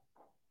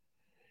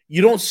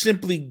 You don't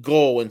simply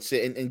go and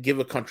say and give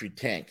a country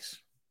tanks,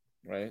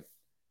 right?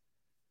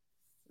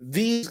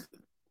 These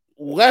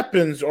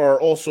weapons are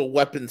also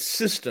weapon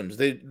systems.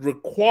 They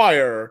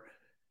require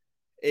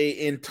an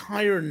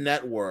entire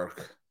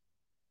network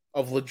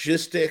of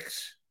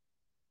logistics,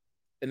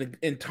 an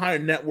entire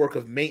network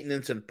of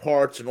maintenance and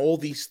parts and all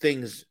these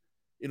things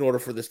in order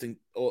for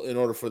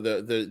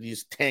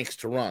these tanks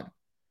to run.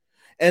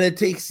 And it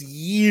takes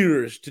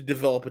years to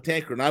develop a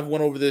tanker. And I've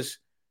went over this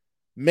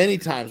many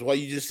times, why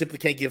you just simply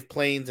can't give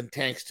planes and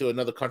tanks to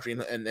another country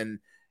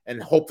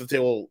and hope that they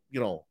will,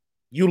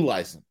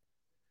 utilize them.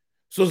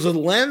 So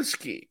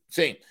Zelensky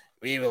saying,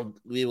 we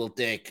will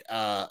take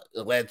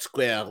Red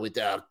Square with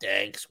our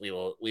tanks. We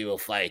will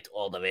fight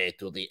all the way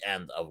to the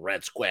end of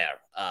Red Square.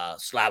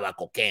 Slava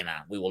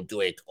Kokena. We will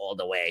do it all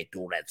the way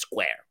to Red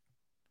Square.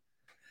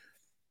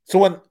 So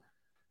when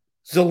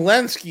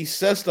Zelensky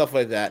says stuff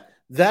like that,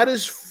 that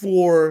is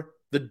for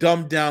the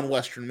dumbed down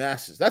Western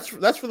masses. That's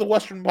for the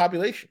Western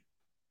population.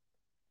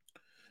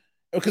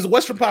 Because the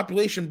Western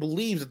population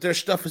believes that their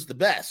stuff is the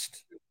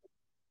best.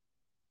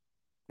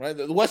 Right?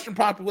 The Western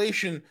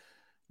population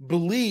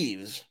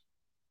believes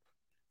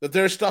that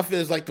their stuff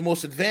is like the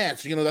most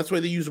advanced. That's why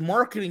they use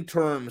marketing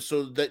terms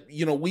so that,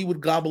 we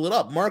would gobble it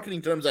up.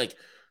 Marketing terms like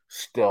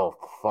stealth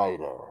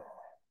fighter.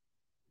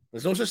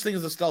 There's no such thing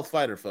as a stealth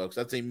fighter, folks.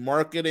 That's a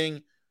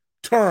marketing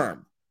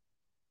term.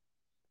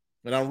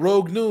 And on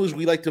Rogue News,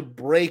 we like to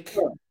break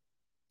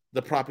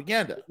the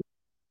propaganda.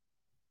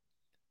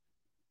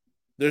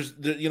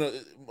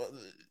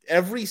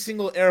 Every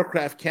single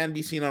aircraft can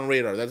be seen on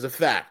radar. That's a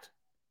fact.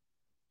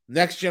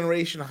 Next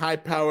generation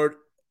high-powered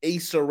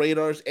AESA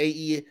radars,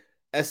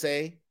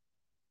 AESA,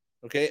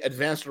 okay,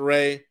 advanced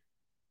array,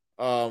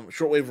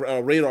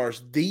 shortwave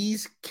radars.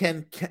 These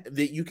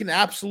you can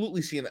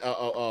absolutely see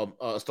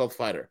a stealth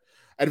fighter.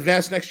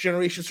 Advanced next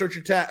generation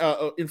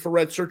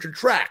infrared search and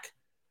track.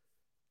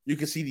 You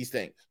can see these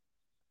things.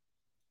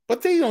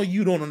 But they know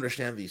you don't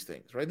understand these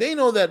things, right? They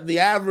know that the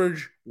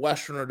average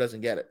Westerner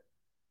doesn't get it.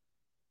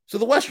 So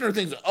the Westerner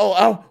thinks,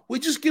 we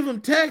just give them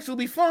tanks, it'll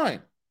be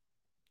fine.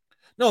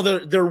 No,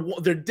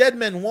 they're dead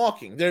men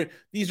walking.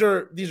 These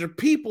are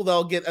people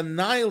that'll get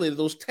annihilated.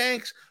 Those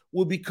tanks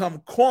will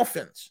become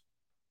coffins.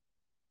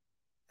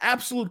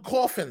 Absolute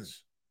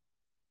coffins.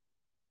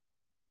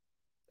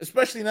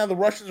 Especially now the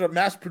Russians are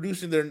mass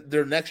producing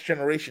their next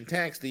generation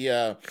tanks,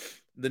 the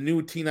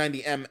new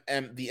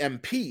T-90M, the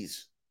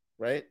MPs,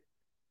 right?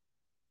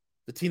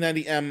 The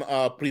T-90M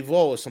Privo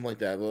or something like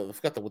that. I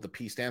forgot what the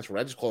P stands for.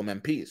 I just call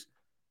them MPs.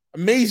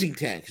 Amazing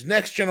tanks,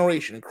 next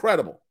generation,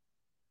 incredible.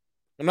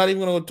 I'm not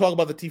even going to talk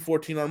about the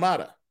T-14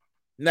 Armada.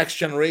 Next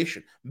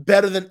generation.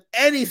 Better than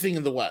anything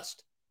in the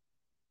West.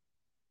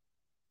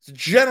 It's a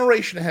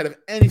generation ahead of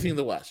anything in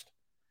the West.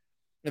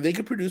 And they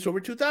could produce over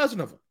 2,000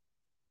 of them.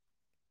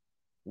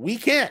 We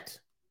can't.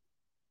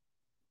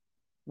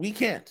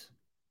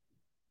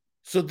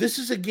 So this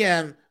is,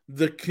 again,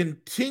 the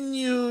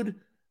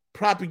continued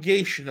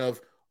propagation of,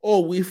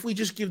 if we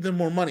just give them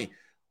more money.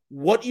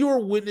 What you're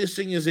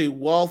witnessing is a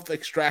wealth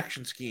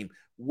extraction scheme.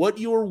 What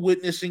you're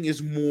witnessing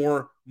is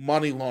more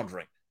money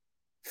laundering.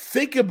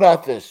 Think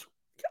about this.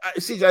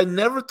 I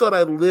never thought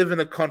I'd live in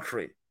a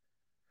country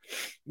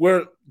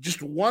where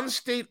just one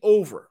state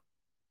over,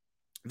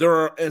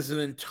 there is an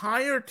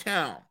entire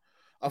town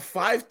of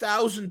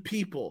 5,000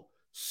 people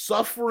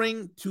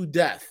suffering to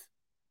death.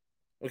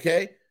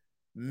 Okay?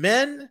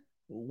 Men,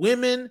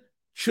 women,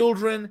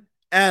 children,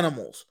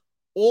 animals,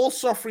 all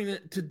suffering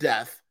to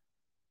death.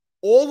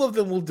 All of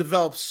them will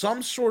develop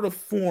some sort of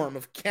form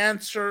of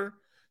cancer,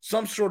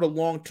 some sort of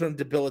long-term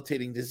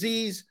debilitating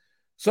disease.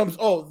 Some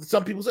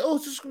people say,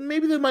 it's just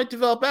maybe they might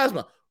develop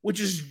asthma, which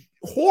is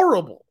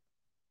horrible.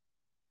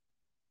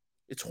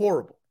 It's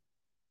horrible.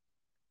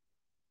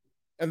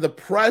 And the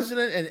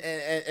president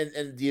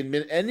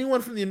and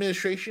anyone from the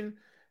administration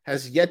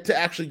has yet to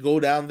actually go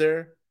down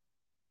there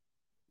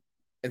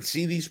and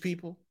see these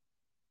people.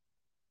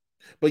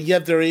 But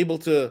yet they're able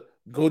to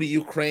go to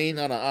Ukraine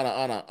on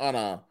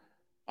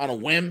a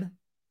whim,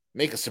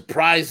 make a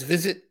surprise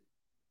visit.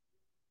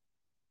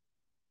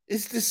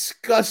 It's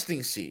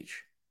disgusting,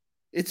 Siege.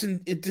 It's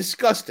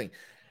disgusting.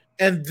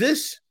 And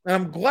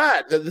I'm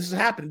glad that this has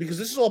happened because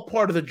this is all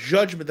part of the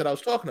judgment that I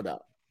was talking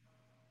about.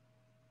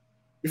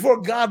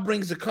 Before God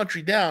brings the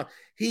country down,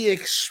 he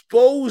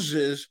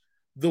exposes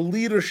the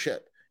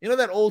leadership. You know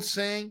that old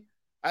saying?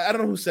 I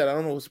don't know who said it. I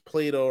don't know if it was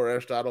Plato or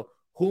Aristotle.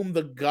 Whom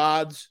the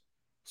gods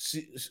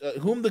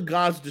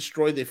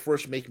destroy, they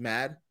first make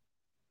mad.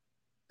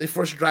 They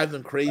first drive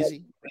them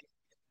crazy.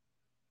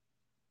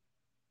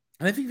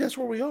 And I think that's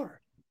where we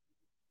are.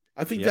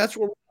 I think that's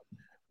where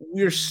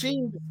we're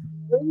seeing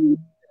the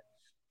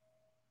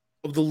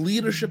of the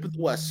leadership of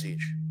the West,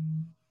 Siege.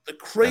 The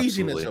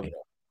craziness of it.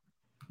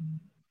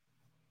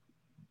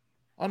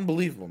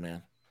 Unbelievable,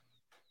 man.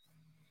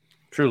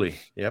 Truly.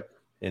 Yep.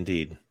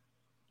 Indeed.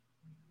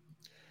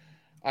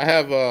 I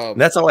have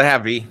that's all I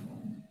have, V.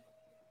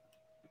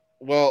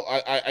 Well,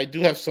 I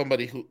do have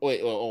somebody who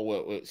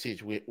wait,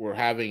 Siege, we're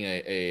having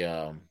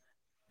a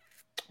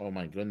oh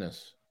my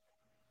goodness.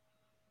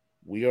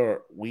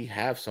 We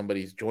have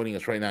somebody joining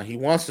us right now. He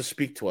wants to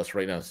speak to us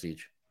right now,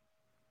 Siege.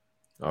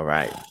 All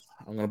right.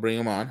 I'm gonna bring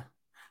him on.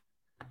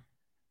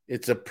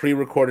 It's a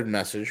pre-recorded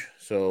message,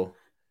 so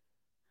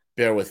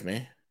bear with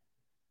me.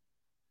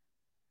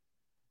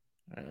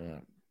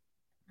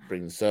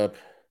 Bring this up.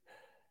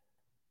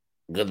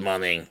 Good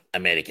morning,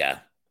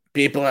 America.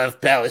 People of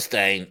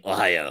Palestine,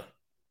 Ohio.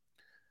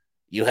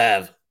 You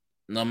have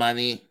no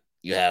money,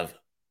 you have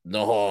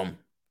no home,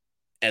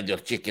 and your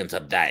chickens are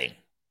dying.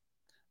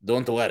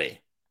 Don't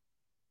worry.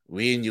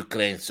 We in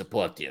Ukraine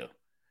support you.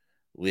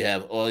 We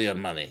have all your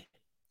money.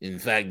 In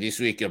fact, this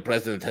week your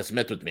president has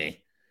met with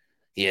me.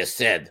 He has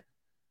said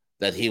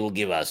that he will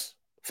give us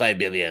 $5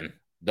 billion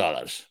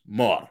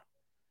more.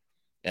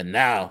 And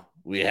now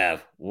we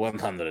have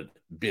 $100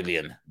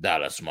 billion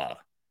more.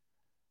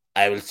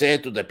 I will say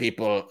to the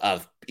people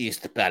of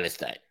East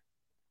Palestine,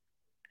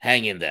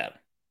 hang in there,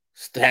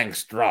 stand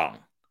strong,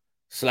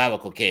 Slava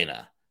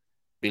Ukraina,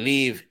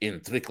 believe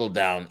in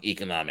trickle-down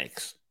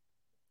economics.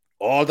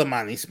 All the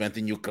money spent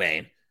in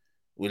Ukraine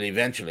will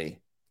eventually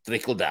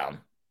trickle down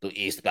to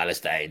East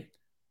Palestine,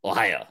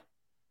 Ohio.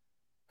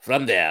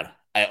 From there,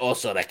 I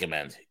also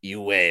recommend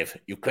you wave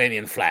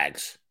Ukrainian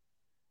flags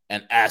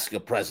and ask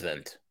your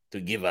president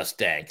to give us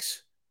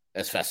tanks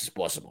as fast as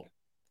possible.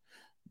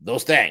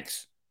 Those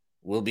tanks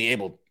will be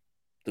able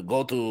to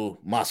go to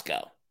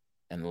Moscow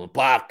and will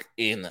park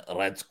in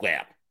Red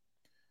Square.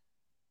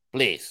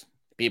 Please,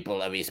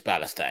 people of East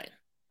Palestine,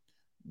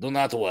 do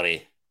not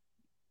worry.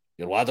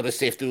 Your water is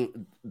safe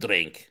to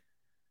drink.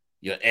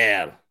 Your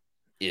air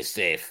is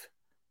safe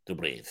to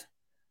breathe.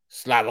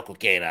 Slava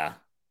Ukraina,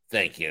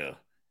 thank you,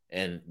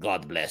 and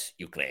God bless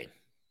Ukraine.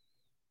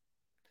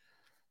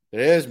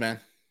 There it is, man.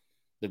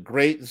 The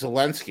great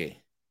Zelensky.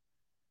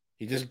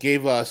 He just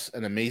gave us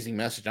an amazing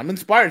message. I'm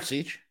inspired,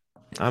 Siege.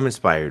 I'm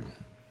inspired.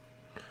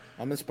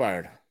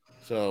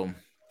 So,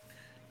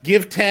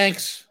 give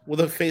tanks with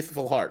a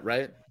faithful heart,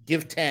 right?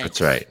 Give tanks.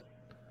 That's right.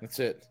 That's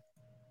it.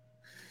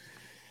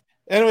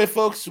 Anyway,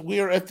 folks, we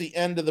are at the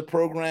end of the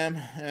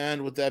program.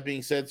 And with that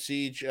being said,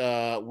 Siege,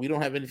 we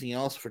don't have anything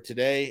else for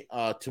today.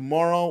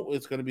 Tomorrow,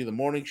 it's going to be the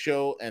morning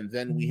show. And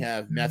then we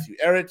have Matthew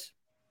Errett,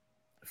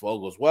 if all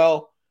goes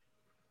well.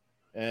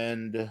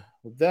 And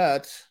with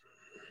that,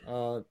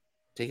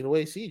 take it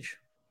away, Siege.